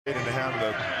And to have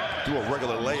to do a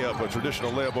regular layup, a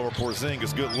traditional layup over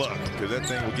Porzingis, good luck, because that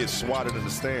thing will get swatted in the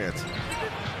stands.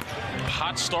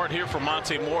 Hot start here for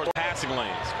Monte Moore, passing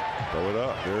lanes. Throw it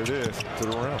up, there it is, to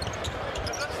the rim.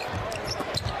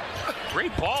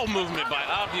 Great ball movement by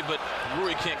Avdia, but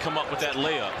Rui can't come up with that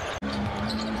layup.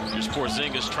 Here's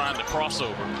Porzingis trying to cross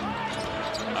over.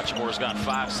 Hachimura's got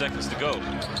 5 seconds to go.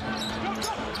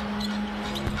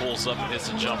 Pulls up and hits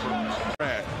a jumper.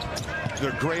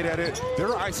 They're great at it.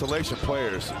 They're isolation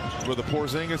players. Where the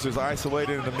Porzingis is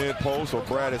isolated in the mid-post, or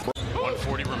Brad is.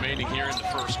 1:40 remaining here in the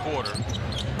first quarter.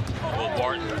 Will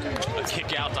Barton, a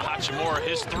kick out to Hachimura.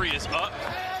 His three is up.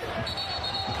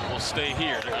 We'll stay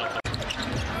here.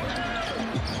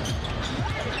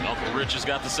 Uncle Rich has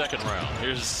got the second round.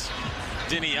 Here's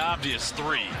Denny Avdia's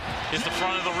three. Hits the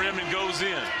front of the rim and goes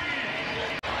in.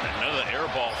 Another air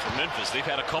ball for Memphis. They've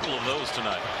had a couple of those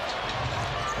tonight.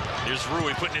 Here's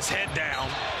Rui putting his head down.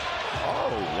 Oh,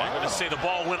 wow. I'm going to say the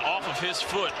ball went off of his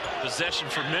foot. Possession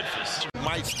for Memphis.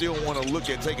 Might still want to look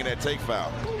at taking that take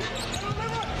foul.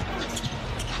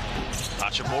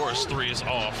 Hachimura's three is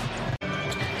off.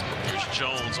 Here's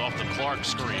Jones off the Clark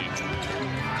screen.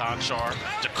 Conchar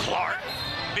to Clark.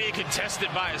 Being contested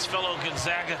by his fellow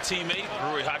Gonzaga teammate,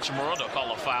 Rui Hachimura. They'll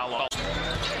call a foul.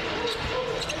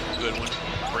 Goodwin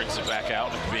brings it back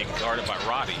out and being guarded by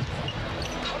Roddy.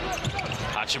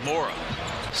 Hachimura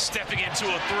stepping into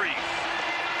a three.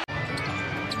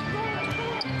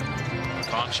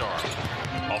 Conchar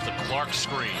off the Clark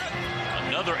screen.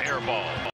 Another air ball.